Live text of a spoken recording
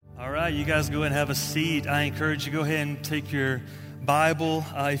right, you guys go ahead and have a seat. I encourage you, go ahead and take your Bible.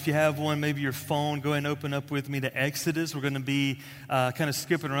 If you have one, maybe your phone, go ahead and open up with me to Exodus. We're going to be kind of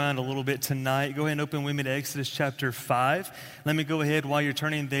skipping around a little bit tonight. Go ahead and open with me to Exodus chapter 5. Let me go ahead while you're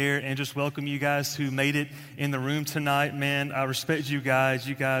turning there and just welcome you guys who made it in the room tonight. Man, I respect you guys.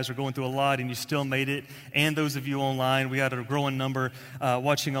 You guys are going through a lot and you still made it. And those of you online, we got a growing number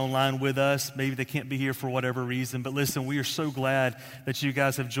watching online with us. Maybe they can't be here for whatever reason. But listen, we are so glad that you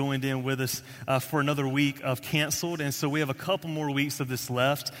guys have joined in with us for another week of Canceled. And so we have a couple more weeks of this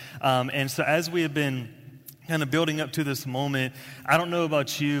left. And so as we have been kind of building up to this moment, I don't know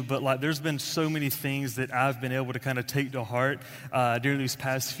about you, but like there's been so many things that I've been able to kind of take to heart during these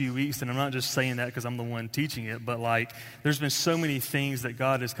past few weeks. And I'm not just saying that because I'm the one teaching it, but like there's been so many things that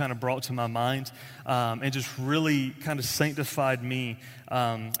God has kind of brought to my mind and just really kind of sanctified me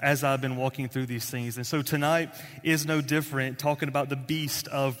as I've been walking through these things. And so tonight is no different, talking about the beast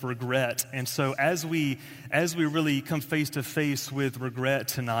of regret. And so as we really come face to face with regret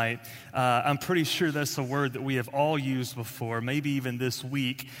tonight, I'm pretty sure that's a word that we have all used before, maybe even this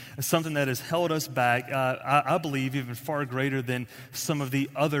week, something that has held us back, I believe, even far greater than some of the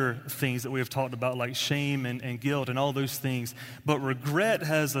other things that we have talked about, like shame and guilt and all those things. But regret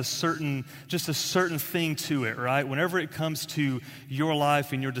has a certain thing to it, right? Whenever it comes to your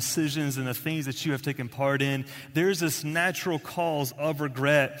life and your decisions and the things that you have taken part in, there's this natural cause of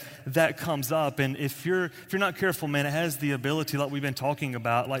regret that comes up. And if you're not careful, man, it has the ability, like we've been talking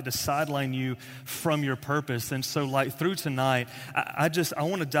about, like to sideline you from your purpose. And so like through tonight, I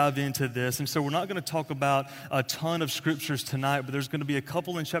want to dive into this. And so we're not going to talk about a ton of scriptures tonight, but there's going to be a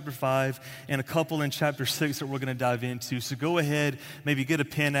couple in chapter 5 and a couple in chapter 6 that we're going to dive into. So go ahead, maybe get a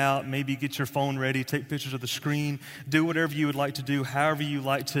pen out, maybe get your phone ready, take pictures of the screen, do whatever you would like to do, however you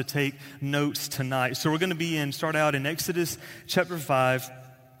like to take notes tonight. So we're going to start out in Exodus chapter 5,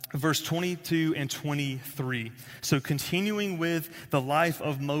 verse 22 and 23. So continuing with the life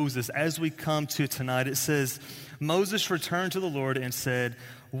of Moses, as we come to tonight, it says, Moses returned to the Lord and said,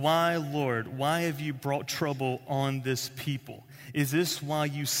 "Why, Lord, why have you brought trouble on this people? Is this why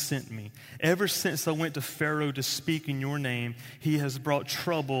you sent me? Ever since I went to Pharaoh to speak in your name, he has brought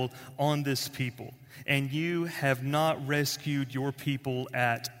trouble on this people. And you have not rescued your people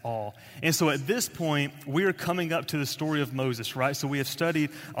at all." And so at this point, we are coming up to the story of Moses, right? So we have studied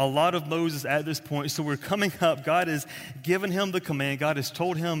a lot of Moses at this point. So we're coming up. God has given him the command. God has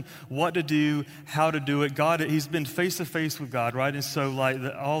told him what to do, how to do it. He's been face to face with God, right? And so like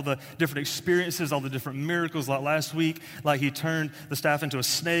all the different experiences, all the different miracles, like last week, like he turned the staff into a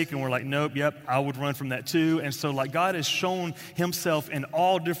snake and we're like, nope, yep, I would run from that too. And so like God has shown himself in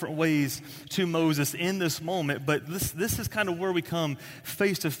all different ways to Moses in this moment, but this is kind of where we come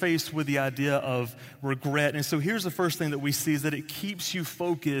face to face with the idea of regret. And so here's the first thing that we see is that it keeps you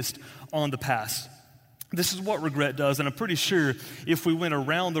focused on the past. This is what regret does, and I'm pretty sure if we went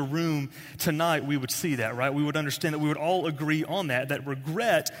around the room tonight, we would see that, right? We would understand that we would all agree on that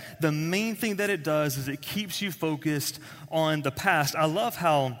regret, the main thing that it does is it keeps you focused on the past. I love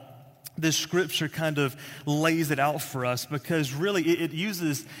how this scripture kind of lays it out for us because really it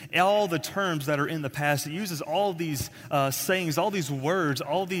uses all the terms that are in the past. It uses all these sayings, all these words,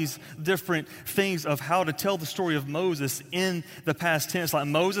 all these different things of how to tell the story of Moses in the past tense. Like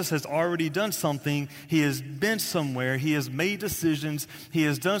Moses has already done something. He has been somewhere. He has made decisions. He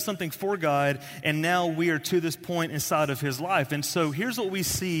has done something for God. And now we are to this point inside of his life. And so here's what we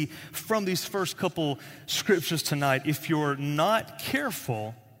see from these first couple scriptures tonight. If you're not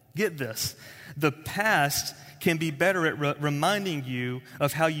careful, get this, the past can be better at reminding you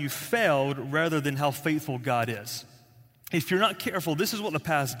of how you failed rather than how faithful God is. If you're not careful, this is what the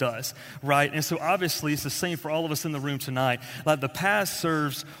past does, right? And so obviously it's the same for all of us in the room tonight. Like the past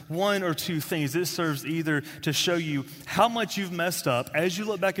serves one or two things. It serves either to show you how much you've messed up as you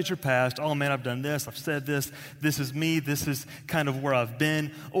look back at your past. Oh man, I've done this, I've said this is me, this is kind of where I've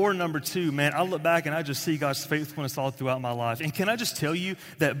been. Or number two, man, I look back and I just see God's faithfulness all throughout my life. And can I just tell you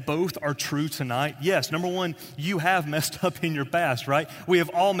that both are true tonight? Yes, number one, you have messed up in your past, right? We have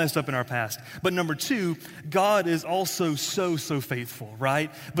all messed up in our past. But number two, God is also so faithful,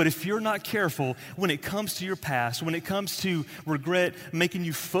 right? But if you're not careful, when it comes to your past, when it comes to regret making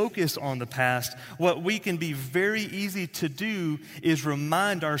you focus on the past, what we can be very easy to do is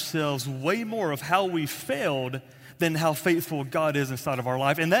remind ourselves way more of how we failed than how faithful God is inside of our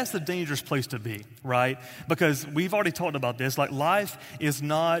life. And that's a dangerous place to be, right? Because we've already talked about this. Like, life is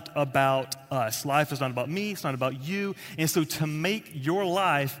not about us. Life is not about me. It's not about you. And so to make your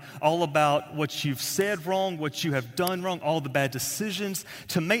life all about what you've said wrong, what you have done wrong, all the bad decisions,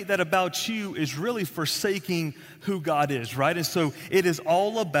 to make that about you is really forsaking who God is, right? And so it is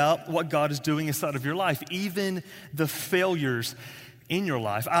all about what God is doing inside of your life, even the failures in your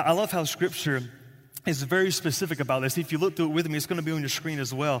life. I love how Scripture is very specific about this. If you look through it with me, it's going to be on your screen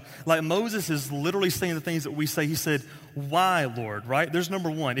as well. Like, Moses is literally saying the things that we say. He said, "Why, Lord?" Right? There's number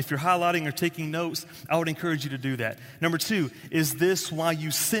one. If you're highlighting or taking notes, I would encourage you to do that. Number two, is this why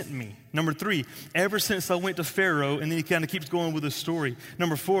you sent me? Number three, ever since I went to Pharaoh, and then he kind of keeps going with the story.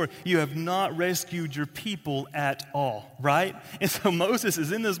 Number four, you have not rescued your people at all, right? And so Moses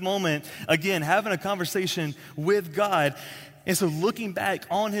is in this moment, again, having a conversation with God. And so looking back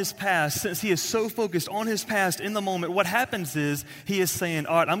on his past, since he is so focused on his past in the moment, what happens is he is saying,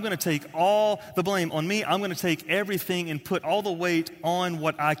 all right, I'm going to take all the blame on me. I'm going to take everything and put all the weight on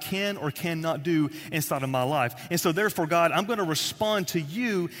what I can or cannot do inside of my life. And so therefore, God, I'm going to respond to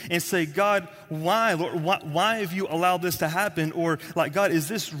you and say, God, why, Lord, why have you allowed this to happen? Or like, God, is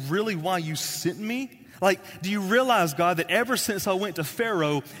this really why you sent me? Like, do you realize, God, that ever since I went to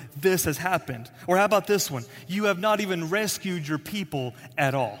Pharaoh, this has happened? Or how about this one? You have not even rescued your people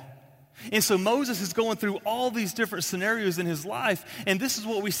at all. And so Moses is going through all these different scenarios in his life, and this is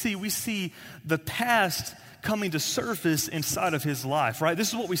what we see. We see the past coming to surface inside of his life, right? This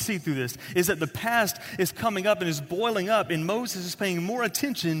is what we see through this, is that the past is coming up and is boiling up, and Moses is paying more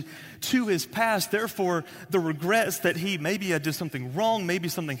attention to his past. Therefore, the regrets that maybe I did something wrong, maybe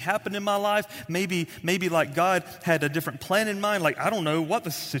something happened in my life, maybe like God had a different plan in mind. Like, I don't know what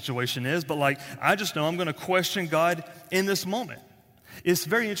the situation is, but like, I just know I'm going to question God in this moment. It's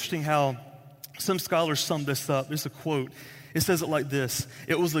very interesting how some scholars sum this up. There's a quote. It says it like this: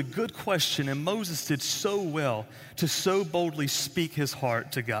 "It was a good question, and Moses did so well to so boldly speak his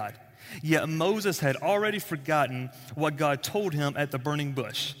heart to God. Yet Moses had already forgotten what God told him at the burning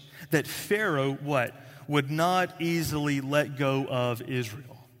bush, that Pharaoh, would not easily let go of Israel."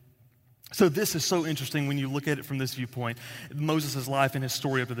 So this is so interesting when you look at it from this viewpoint, Moses' life and his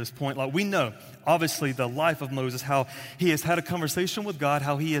story up to this point. Like, we know, obviously, the life of Moses, how he has had a conversation with God,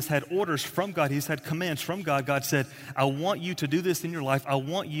 how he has had orders from God, he's had commands from God. God said, I want you to do this in your life. I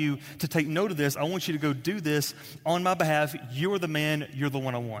want you to take note of this. I want you to go do this on my behalf. You're the man. You're the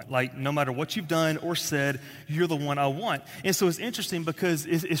one I want. Like, no matter what you've done or said, you're the one I want. And so it's interesting because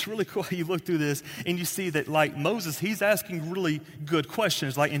it's really cool how you look through this and you see that, like, Moses, he's asking really good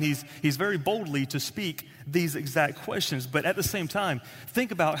questions, like, and he's very boldly to speak these exact questions. But at the same time, think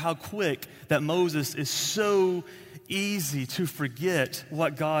about how quick that Moses is so easy to forget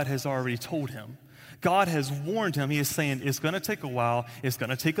what God has already told him. God has warned him. He is saying, it's going to take a while. It's going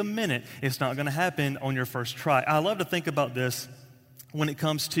to take a minute. It's not going to happen on your first try. I love to think about this when it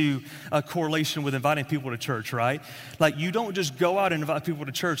comes to a correlation with inviting people to church, right? Like, you don't just go out and invite people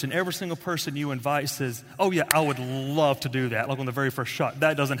to church and every single person you invite says, oh yeah, I would love to do that, like on the very first shot.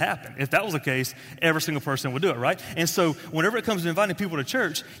 That doesn't happen. If that was the case, every single person would do it, right? And so whenever it comes to inviting people to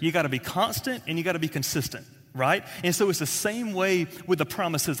church, you got to be constant and you got to be consistent, right? And so it's the same way with the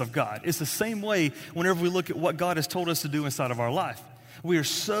promises of God. It's the same way whenever we look at what God has told us to do inside of our life. We are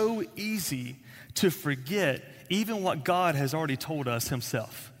so easy to forget even what God has already told us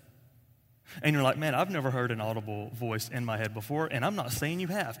himself. And you're like, man, I've never heard an audible voice in my head before, and I'm not saying you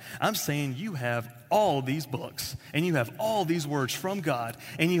have. I'm saying you have all these books, and you have all these words from God,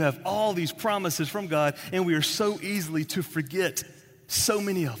 and you have all these promises from God, and we are so easily to forget so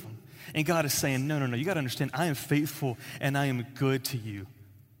many of them. And God is saying, no, you got to understand, I am faithful, and I am good to you.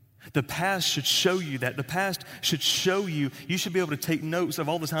 The past should show you that. The past should show you. You should be able to take notes of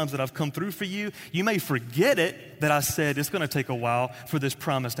all the times that I've come through for you. You may forget it that I said it's going to take a while for this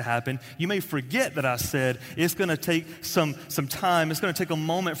promise to happen. You may forget that I said it's going to take some time. It's going to take a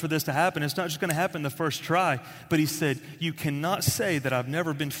moment for this to happen. It's not just going to happen the first try. But he said, you cannot say that I've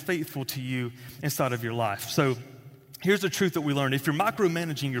never been faithful to you inside of your life. So here's the truth that we learned. If you're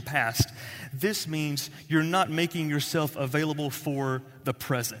micromanaging your past, this means you're not making yourself available for the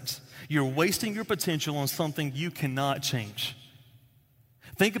present. You're wasting your potential on something you cannot change.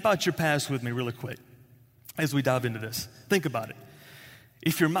 Think about your past with me really quick as we dive into this. Think about it.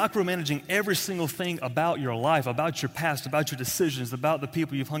 If you're micromanaging every single thing about your life, about your past, about your decisions, about the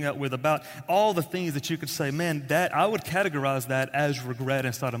people you've hung out with, about all the things that you could say, man, that I would categorize that as regret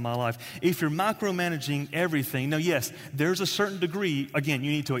inside of my life. If you're micromanaging everything, now yes, there's a certain degree, again,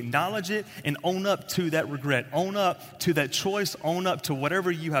 you need to acknowledge it and own up to that regret, own up to that choice, own up to whatever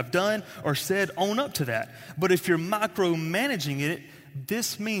you have done or said, own up to that. But if you're micromanaging it,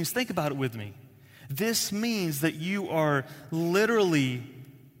 this means, think about it with me, this means that you are literally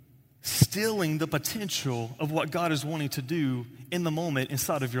stealing the potential of what God is wanting to do in the moment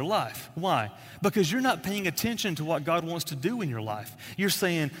inside of your life. Why? Because you're not paying attention to what God wants to do in your life. You're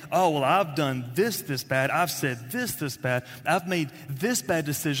saying, oh, well, I've done this bad. I've said this bad. I've made this bad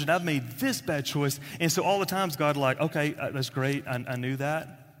decision. I've made this bad choice. And so all the times God like, okay, that's great. I knew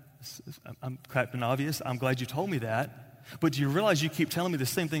that. I'm Captain Obvious. I'm glad you told me that. But do you realize you keep telling me the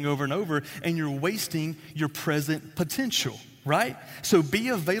same thing over and over, and you're wasting your present potential, right? So be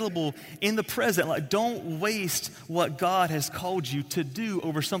available in the present. Like, don't waste what God has called you to do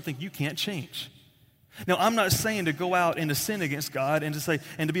over something you can't change. Now, I'm not saying to go out and to sin against God and to say,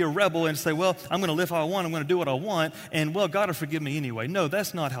 and to be a rebel and to say, well, I'm going to live how I want, I'm going to do what I want, and well, God will forgive me anyway. No,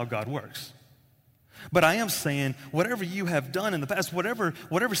 that's not how God works. But I am saying, whatever you have done in the past, whatever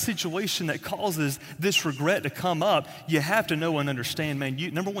situation that causes this regret to come up, you have to know and understand, man,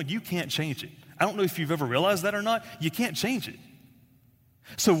 number one, you can't change it. I don't know if you've ever realized that or not. You can't change it.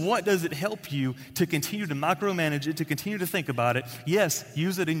 So what does it help you to continue to micromanage it, to continue to think about it? Yes,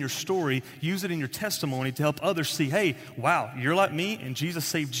 use it in your story, use it in your testimony to help others see, hey, wow, you're like me and Jesus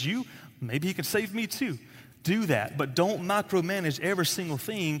saved you. Maybe he can save me too. Do that, but don't micromanage every single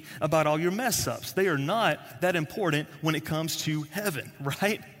thing about all your mess ups. They are not that important when it comes to heaven,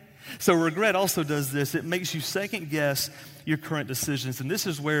 right? So regret also does this. It makes you second guess your current decisions. And this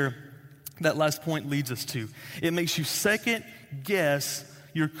is where that last point leads us to. It makes you second guess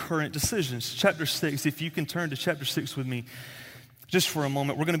your current decisions. Chapter 6, if you can turn to chapter 6 with me just for a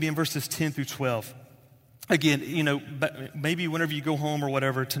moment. We're going to be in verses 10 through 12. Again, maybe whenever you go home or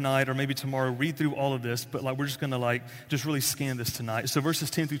whatever tonight or maybe tomorrow, read through all of this, but we're just going to just really scan this tonight. So verses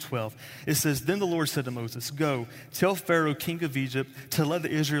 10 through 12, it says, Then the Lord said to Moses, Go, tell Pharaoh, king of Egypt, to let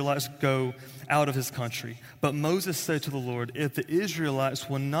the Israelites go out of his country. But Moses said to the Lord, If the Israelites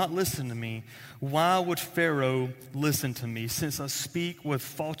will not listen to me, why would Pharaoh listen to me, since I speak with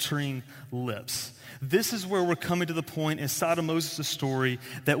faltering lips? This is where we're coming to the point inside of Moses' story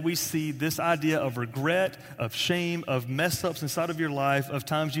that we see this idea of regret, of shame, of mess ups inside of your life, of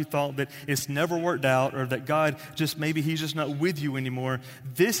times you thought that it's never worked out or that God maybe he's just not with you anymore.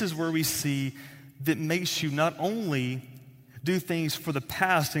 This is where we see that makes you not only do things for the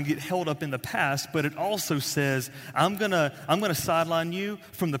past and get held up in the past, but it also says, I'm gonna sideline you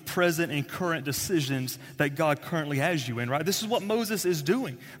from the present and current decisions that God currently has you in, right? This is what Moses is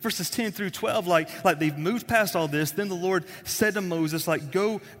doing. Verses 10 through 12, like they've moved past all this. Then the Lord said to Moses,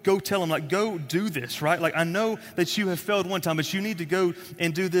 go tell him, go do this, right? I know that you have failed one time, but you need to go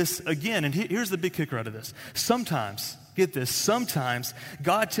and do this again. And here's the big kicker out of this. Sometimes, get this, sometimes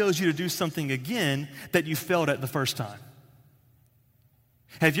God tells you to do something again that you failed at the first time.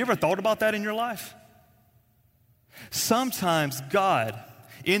 Have you ever thought about that in your life? Sometimes God,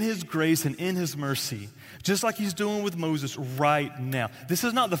 in his grace and in his mercy, just like he's doing with Moses right now. This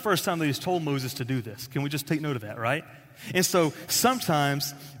is not the first time that he's told Moses to do this. Can we just take note of that, right? And so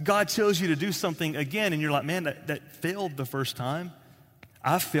sometimes God tells you to do something again and you're like, man, that failed the first time.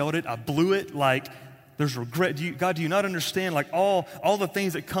 I failed it. I blew it. There's regret. God, do you not understand all the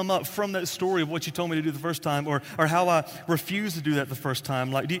things that come up from that story of what you told me to do the first time or how I refused to do that the first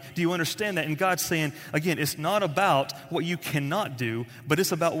time? Do you understand that? And God's saying, again, it's not about what you cannot do, but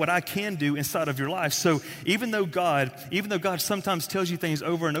it's about what I can do inside of your life. So even though God sometimes tells you things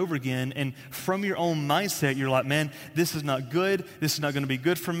over and over again, and from your own mindset, you're like, man, this is not good. This is not going to be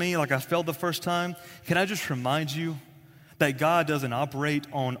good for me. I failed the first time. Can I just remind you that God doesn't operate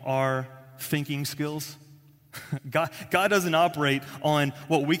on our thinking skills? God doesn't operate on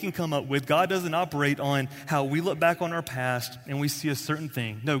what we can come up with. God doesn't operate on how we look back on our past and we see a certain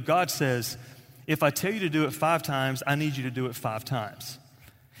thing. No, God says, if I tell you to do it 5 times, I need you to do it 5 times.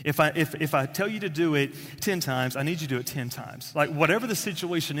 If I tell you to do it 10 times, I need you to do it 10 times. Whatever the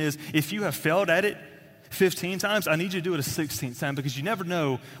situation is, if you have failed at it 15 times, I need you to do it a 16th time, because you never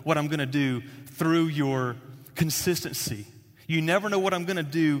know what I'm going to do through your consistency. You never know what I'm going to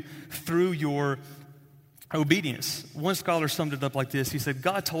do through your obedience. One scholar summed it up like this. He said,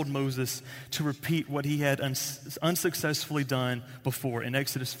 God told Moses to repeat what he had unsuccessfully done before in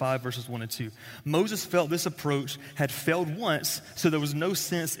Exodus 5, verses 1 and 2. Moses felt this approach had failed once, so there was no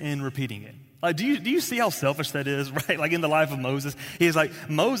sense in repeating it. Like, do you see how selfish that is, right? Like in the life of Moses, he's like,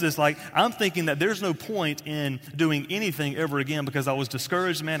 Moses, like, I'm thinking that there's no point in doing anything ever again because I was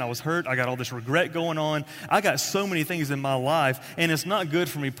discouraged, man. I was hurt. I got all this regret going on. I got so many things in my life, and it's not good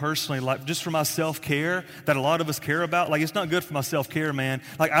for me personally, like just for my self-care that a lot of us care about. Like, it's not good for my self-care, man.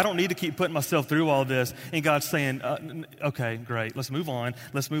 Like, I don't need to keep putting myself through all this. And God's saying, okay, great. Let's move on.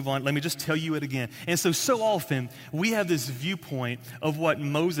 Let's move on. Let me just tell you it again. And so often we have this viewpoint of what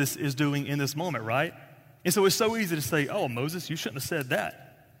Moses is doing in this moment, right? And so it's so easy to say, oh, Moses, you shouldn't have said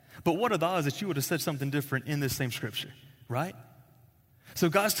that. But what are the odds that you would have said something different in this same scripture, right? So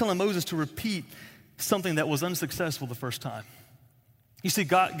God's telling Moses to repeat something that was unsuccessful the first time. You see,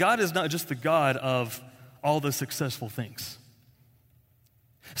 God is not just the God of all the successful things.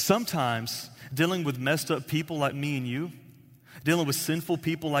 Sometimes dealing with messed up people like me and you, dealing with sinful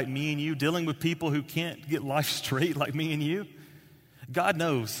people like me and you, dealing with people who can't get life straight like me and you, God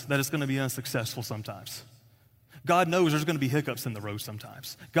knows that it's going to be unsuccessful sometimes. God knows there's going to be hiccups in the road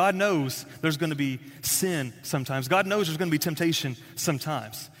sometimes. God knows there's going to be sin sometimes. God knows there's going to be temptation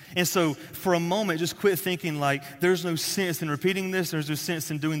sometimes. And so for a moment, just quit thinking like there's no sense in repeating this. There's no sense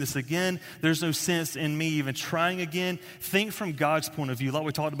in doing this again. There's no sense in me even trying again. Think from God's point of view, like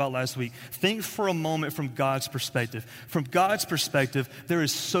we talked about last week. Think for a moment from God's perspective. From God's perspective, there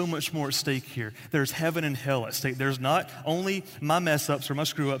is so much more at stake here. There's heaven and hell at stake. There's not only my mess ups or my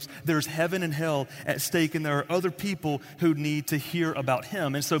screw ups. There's heaven and hell at stake, and there are other people who need to hear about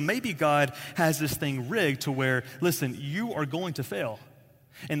him. And so maybe God has this thing rigged to where, listen, you are going to fail.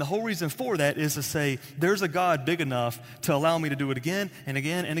 And the whole reason for that is to say, there's a God big enough to allow me to do it again and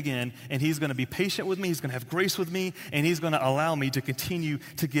again and again, and he's going to be patient with me, he's going to have grace with me, and he's going to allow me to continue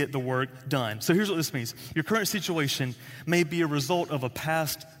to get the work done. So here's what this means. Your current situation may be a result of a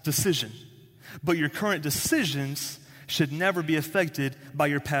past decision, but your current decisions should never be affected by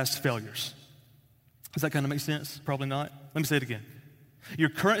your past failures. Does that kind of make sense? Probably not. Let me say it again. Your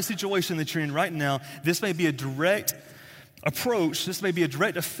current situation that you're in right now, this may be a direct approach, this may be a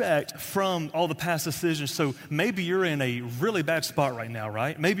direct effect from all the past decisions. So maybe you're in a really bad spot right now,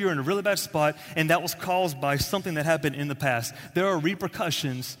 right? Maybe you're in a really bad spot, and that was caused by something that happened in the past. There are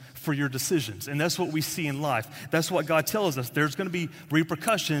repercussions for your decisions, and that's what we see in life. That's what God tells us. There's going to be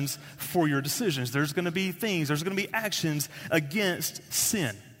repercussions for your decisions. There's going to be things, there's going to be actions against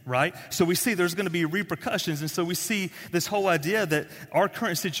sin. Right? So we see there's going to be repercussions. And so we see this whole idea that our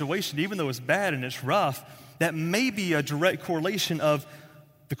current situation, even though it's bad and it's rough, that may be a direct correlation of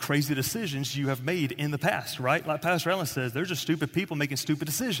the crazy decisions you have made in the past, right? Like Pastor Allen says, they're just stupid people making stupid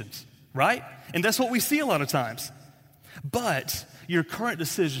decisions, right? And that's what we see a lot of times. But your current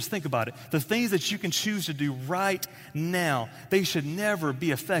decisions, think about it, the things that you can choose to do right now, they should never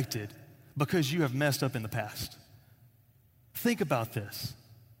be affected because you have messed up in the past. Think about this.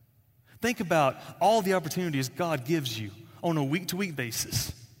 Think about all the opportunities God gives you on a week-to-week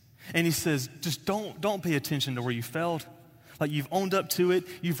basis. And he says, just don't pay attention to where you failed. Like, you've owned up to it.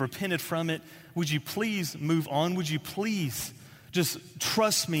 You've repented from it. Would you please move on? Would you please just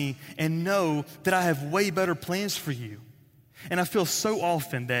trust me and know that I have way better plans for you? And I feel so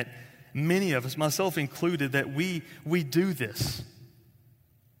often that many of us, myself included, that we do this.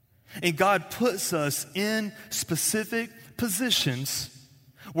 And God puts us in specific positions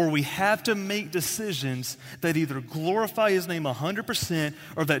where we have to make decisions that either glorify his name 100%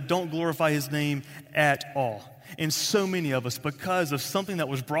 or that don't glorify his name at all. And so many of us, because of something that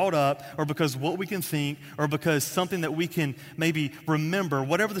was brought up, or because what we can think, or because something that we can maybe remember,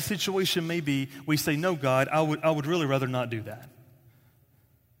 whatever the situation may be, we say, no, God, I would really rather not do that.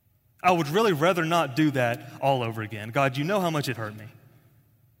 I would really rather not do that all over again. God, you know how much it hurt me.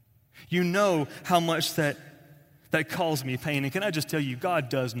 You know how much that caused me pain. And can I just tell you, God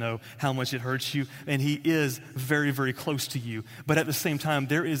does know how much it hurts you, and he is very, very close to you. But at the same time,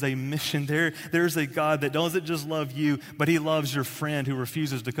 there is a mission. There's a God that doesn't just love you, but he loves your friend who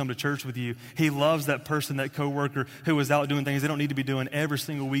refuses to come to church with you. He loves that person, that coworker who is out doing things they don't need to be doing every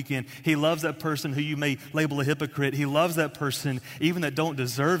single weekend. He loves that person who you may label a hypocrite. He loves that person even that don't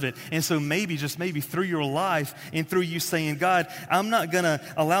deserve it. And so maybe, just maybe through your life and through you saying, God, I'm not going to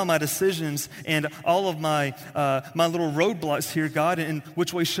allow my decisions and all of my little roadblocks here, God, and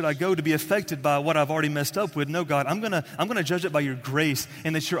which way should I go to be affected by what I've already messed up with? No, God, I'm gonna judge it by your grace,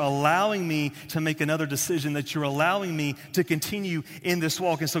 and that you're allowing me to make another decision, that you're allowing me to continue in this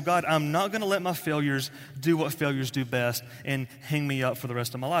walk. And so, God, I'm not gonna let my failures do what failures do best and hang me up for the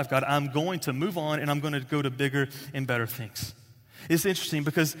rest of my life. God, I'm going to move on, and I'm going to go to bigger and better things. It's interesting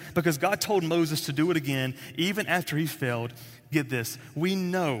because God told Moses to do it again, even after he failed. Get this, we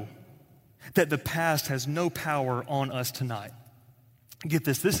know that the past has no power on us tonight. Get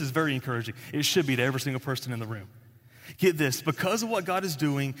this is very encouraging. It should be to every single person in the room. Get this, because of what God is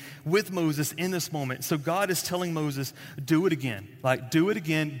doing with Moses in this moment, so God is telling Moses, do it again. Like, do it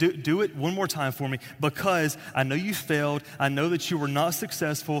again, do it one more time for me, because I know you failed, I know that you were not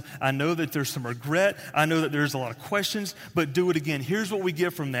successful, I know that there's some regret, I know that there's a lot of questions, but do it again. Here's what we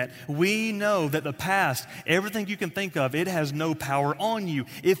get from that. We know that the past, everything you can think of, it has no power on you.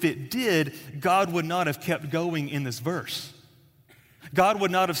 If it did, God would not have kept going in this verse. God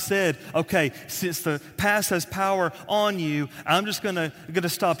would not have said, okay, since the past has power on you, I'm just gonna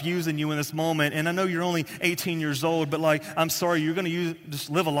stop using you in this moment. And I know you're only 18 years old, but like, I'm sorry, you're gonna just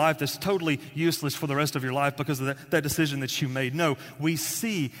live a life that's totally useless for the rest of your life because of that decision that you made. No, we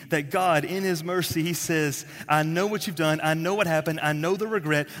see that God, in His mercy, He says, I know what you've done, I know what happened, I know the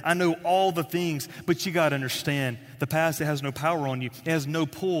regret, I know all the things, but you gotta understand, the past, it has no power on you. It has no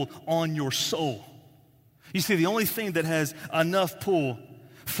pull on your soul. You see, the only thing that has enough pull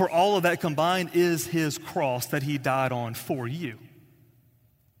for all of that combined is His cross that He died on for you.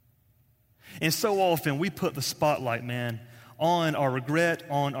 And so often we put the spotlight, man, on our regret,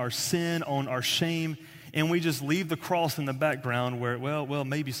 on our sin, on our shame, and we just leave the cross in the background where, well,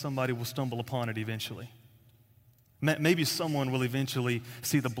 maybe somebody will stumble upon it eventually. Maybe someone will eventually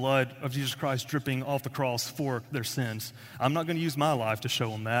see the blood of Jesus Christ dripping off the cross for their sins. I'm not going to use my life to show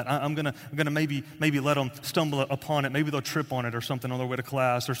them that. I'm going to maybe let them stumble upon it. Maybe they'll trip on it or something on their way to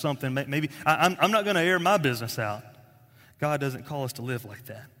class or something. Maybe I'm not going to air my business out. God doesn't call us to live like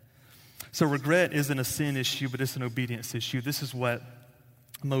that. So regret isn't a sin issue, but it's an obedience issue. This is what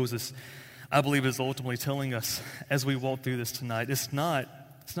Moses, I believe, is ultimately telling us as we walk through this tonight. It's not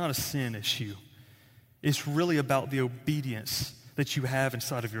a sin issue. It's really about the obedience that you have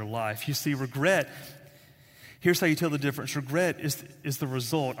inside of your life. You see, regret, here's how you tell the difference. Regret is the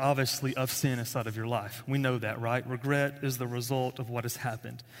result, obviously, of sin inside of your life. We know that, right? Regret is the result of what has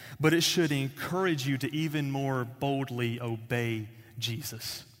happened. But it should encourage you to even more boldly obey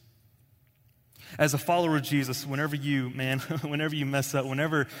Jesus. As a follower of Jesus, whenever you mess up,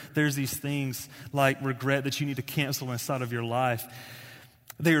 whenever there's these things like regret that you need to cancel inside of your life,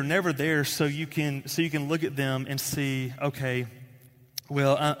 they are never there so you can look at them and see, okay,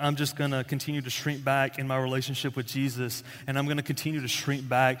 well, I'm just going to continue to shrink back in my relationship with Jesus, and I'm going to continue to shrink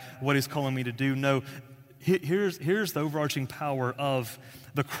back what He's calling me to do. No, here's the overarching power of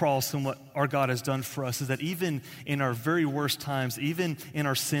the cross and what our God has done for us is that even in our very worst times, even in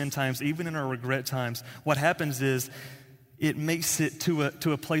our sin times, even in our regret times, what happens is it makes it to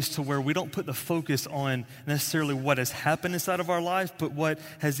a place to where we don't put the focus on necessarily what has happened inside of our life, but what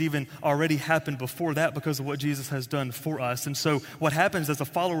has even already happened before that because of what Jesus has done for us. And so what happens as a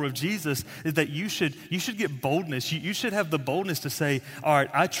follower of Jesus is that you should get boldness. You should have the boldness to say, all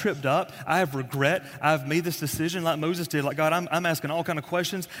right, I tripped up. I have regret. I've made this decision like Moses did. Like, God, I'm asking all kind of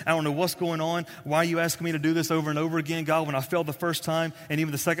questions. I don't know what's going on. Why are you asking me to do this over and over again? God, when I failed the first time and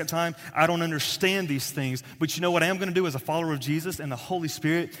even the second time, I don't understand these things. But you know what I am going to do as a follower of Jesus and the Holy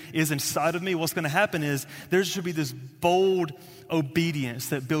Spirit is inside of me? What's going to happen is there should be this bold obedience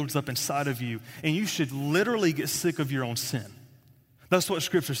that builds up inside of you, and you should literally get sick of your own sin. That's what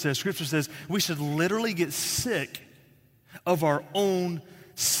Scripture says. Scripture says we should literally get sick of our own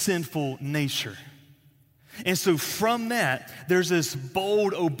sinful nature. And so from that, there's this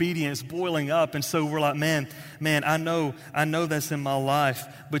bold obedience boiling up. And so we're like, man, I know that's in my life,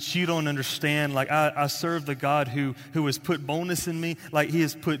 but you don't understand. Like, I serve the God who has put boldness in me. Like, He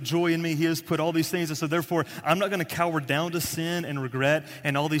has put joy in me. He has put all these things. And so therefore, I'm not going to cower down to sin and regret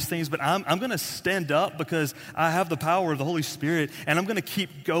and all these things, but I'm going to stand up because I have the power of the Holy Spirit, and I'm going to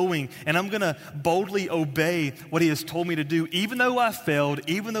keep going, and I'm going to boldly obey what He has told me to do. Even though I failed,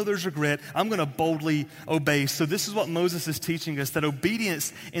 even though there's regret, I'm going to boldly obey. So this is what Moses is teaching us, that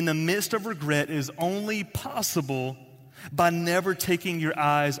obedience in the midst of regret is only possible by never taking your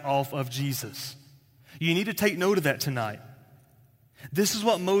eyes off of Jesus. You need to take note of that tonight. This is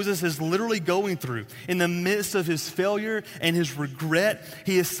what Moses is literally going through. In the midst of his failure and his regret,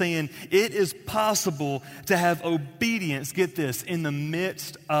 he is saying it is possible to have obedience, get this, in the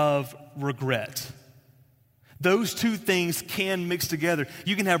midst of regret. Those two things can mix together.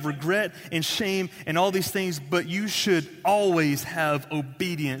 You can have regret and shame and all these things, but you should always have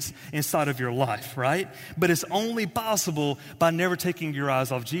obedience inside of your life, right? But it's only possible by never taking your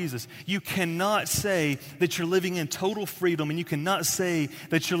eyes off Jesus. You cannot say that you're living in total freedom, and you cannot say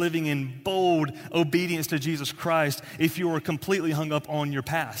that you're living in bold obedience to Jesus Christ if you are completely hung up on your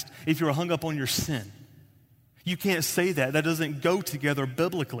past, if you're hung up on your sin. You can't say that. That doesn't go together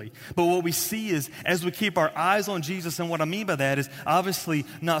biblically. But what we see is as we keep our eyes on Jesus, and what I mean by that is obviously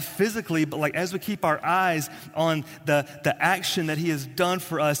not physically, but like as we keep our eyes on the action that he has done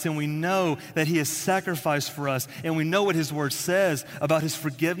for us, and we know that he has sacrificed for us, and we know what his word says about his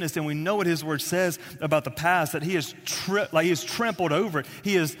forgiveness, and we know what his word says about the past, that he has trampled over it.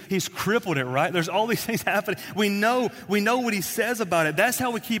 He's crippled it, right? There's all these things happening. We know what he says about it. That's how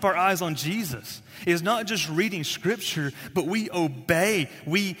we keep our eyes on Jesus. It's not just reading scripture, but we obey.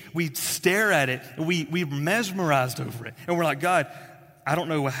 We stare at it. We're mesmerized over it. And we're like, God, I don't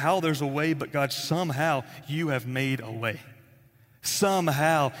know how there's a way, but God, somehow you have made a way.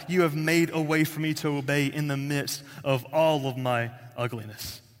 Somehow you have made a way for me to obey in the midst of all of my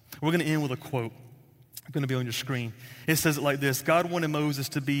ugliness. We're going to end with a quote. It's going to be on your screen. It says it like this: God wanted Moses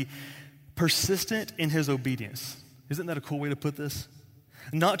to be persistent in his obedience. Isn't that a cool way to put this?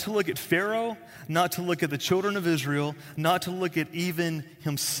 Not to look at Pharaoh, not to look at the children of Israel, not to look at even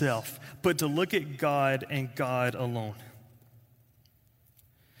himself, but to look at God and God alone.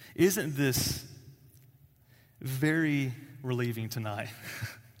 Isn't this very relieving tonight?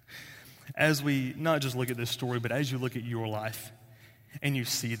 As we not just look at this story, but as you look at your life and you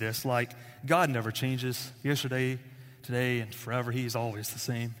see this, like God never changes. Yesterday, today, and forever, he's always the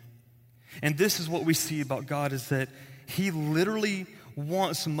same. And this is what we see about God, is that he literally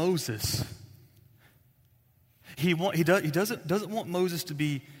wants Moses. He doesn't want Moses to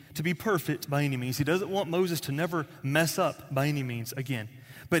be perfect by any means. He doesn't want Moses to never mess up by any means again.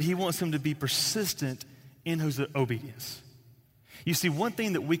 But he wants him to be persistent in his obedience. You see, one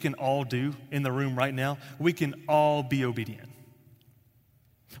thing that we can all do in the room right now, we can all be obedient.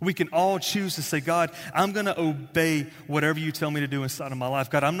 We can all choose to say, God, I'm going to obey whatever you tell me to do inside of my life.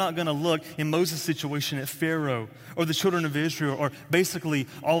 God, I'm not going to look in Moses' situation at Pharaoh or the children of Israel or basically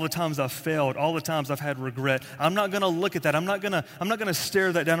all the times I've failed, all the times I've had regret. I'm not going to look at that. I'm not going to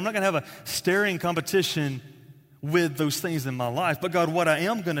stare that down. I'm not going to have a staring competition with those things in my life. But God, what I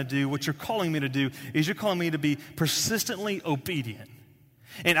am going to do, what you're calling me to do, is you're calling me to be persistently obedient.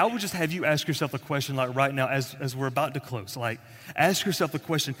 And I would just have you ask yourself the question, like right now as we're about to close, like ask yourself the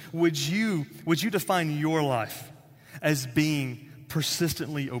question, would you define your life as being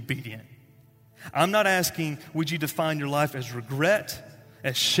persistently obedient? I'm not asking, would you define your life as regret,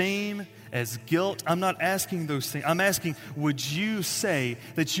 as shame, as guilt? I'm not asking those things. I'm asking, would you say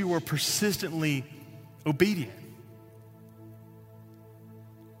that you are persistently obedient?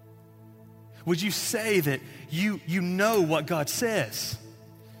 Would you say that you know what God says?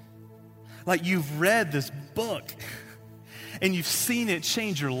 Like you've read this book and you've seen it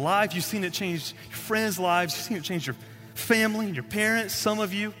change your life. You've seen it change your friends' lives. You've seen it change your family and your parents, some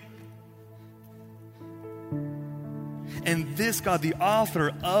of you. And this God, the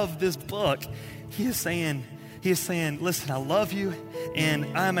author of this book, he is saying, listen, I love you,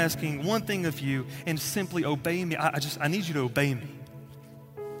 and I'm asking one thing of you, and simply obey me. I need you to obey me.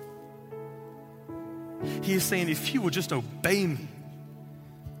 He is saying, if you will just obey me,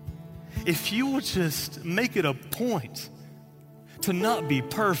 if you will just make it a point to not be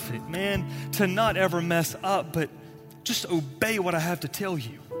perfect, man, to not ever mess up, but just obey what I have to tell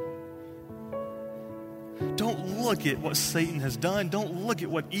you. Don't look at what Satan has done. Don't look at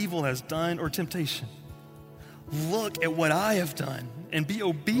what evil has done or temptation. Look at what I have done and be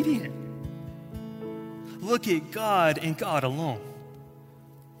obedient. Look at God and God alone.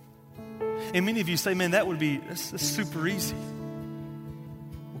 And many of you say, man, that's super easy.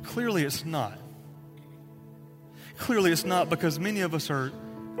 Well, clearly it's not. Clearly it's not, because many of us are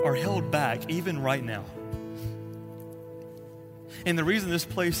held back even right now. And the reason this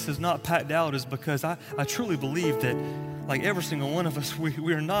place is not packed out is because I truly believe that, like every single one of us,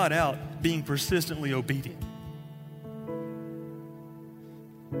 we are not out being persistently obedient.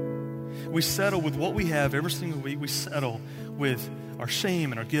 We settle with what we have every single week. We settle with our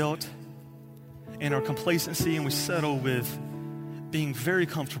shame and our guilt and our complacency, and we settle with being very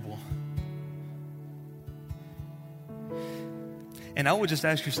comfortable. And I would just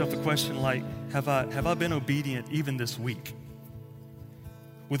ask yourself the question, like, have I been obedient even this week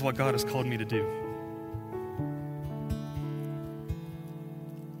with what God has called me to do?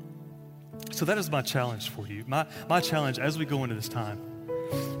 So that is my challenge for you. My challenge as we go into this time,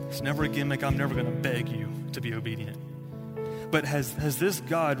 it's never a gimmick. I'm never going to beg you to be obedient. But has this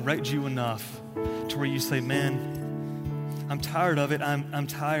God wrecked you enough to where you say, man, I'm tired of it. I'm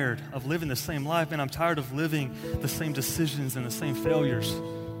tired of living the same life, and I'm tired of living the same decisions and the same failures.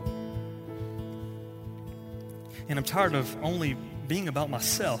 And I'm tired of only being about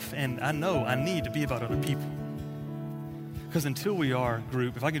myself, and I know I need to be about other people. Because until we are,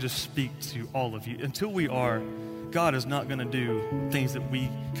 group, if I could just speak to all of you, until we are, God is not going to do things that we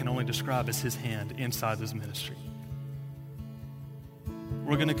can only describe as his hand inside this ministry.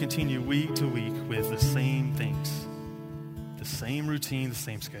 We're going to continue week to week with the same things, the same routine, the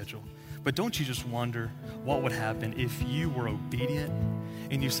same schedule. But don't you just wonder what would happen if you were obedient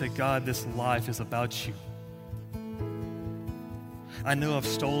and you said, God, this life is about you. I know I've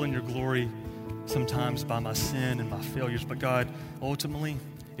stolen your glory sometimes by my sin and my failures, but God, ultimately,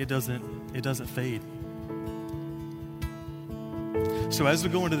 it doesn't fade. So as we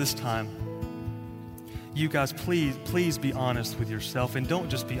go into this time, you guys, please be honest with yourself, and don't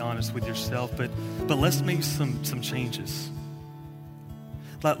just be honest with yourself, but let's make some changes.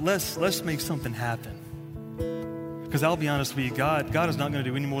 Let's make something happen. Because I'll be honest with you, God is not going to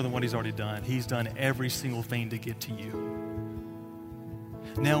do any more than what he's already done. He's done every single thing to get to you.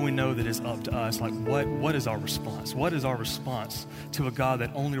 Now we know that it's up to us. Like, what is our response? What is our response to a God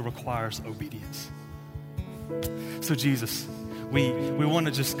that only requires obedience? So Jesus, we want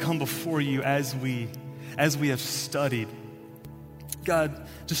to just come before you as we have studied, God,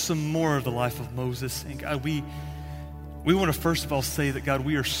 just some more of the life of Moses. And God, we want to first of all say that, God,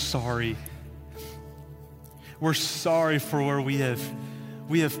 we are sorry. We're sorry for where we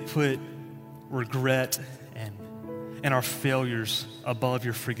have put regret and our failures above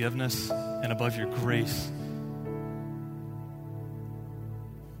your forgiveness and above your grace.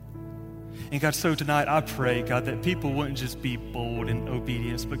 And God, so tonight I pray, God, that people wouldn't just be bold in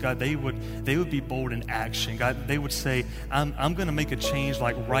obedience, but God, they would be bold in action. God, they would say, I'm going to make a change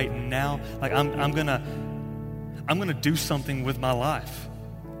like right now. Like I'm going to do something with my life.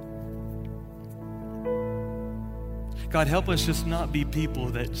 God, help us just not be people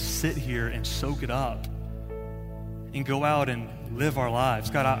that sit here and soak it up and go out and live our lives.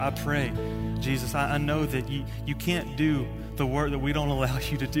 God, I pray, Jesus, I know that you can't do the work that we don't allow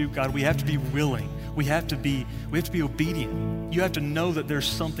you to do. God, we have to be willing. We have to be obedient. You have to know that there's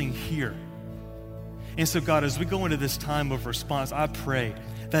something here. And so, God, as we go into this time of response, I pray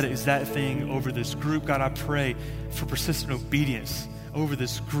that is that thing over this group. God, I pray for persistent obedience over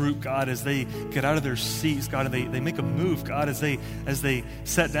this group, God, as they get out of their seats, God, and they make a move, God, as they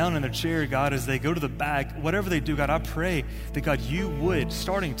sit down in their chair, God, as they go to the back, whatever they do, God, I pray that, God, you would,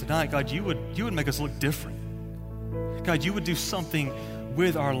 starting tonight, God, you would make us look different. God, you would do something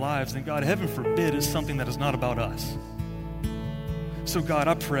with our lives, and God, heaven forbid, it's something that is not about us. So, God,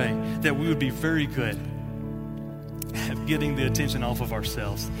 I pray that we would be very good at getting the attention off of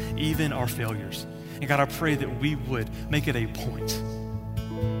ourselves, even our failures. And God, I pray that we would make it a point,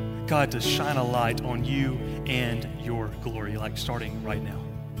 God, to shine a light on you and your glory, like starting right now.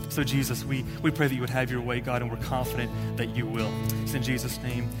 So Jesus, we pray that you would have your way, God, and we're confident that you will. It's in Jesus'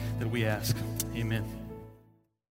 name that we ask. Amen.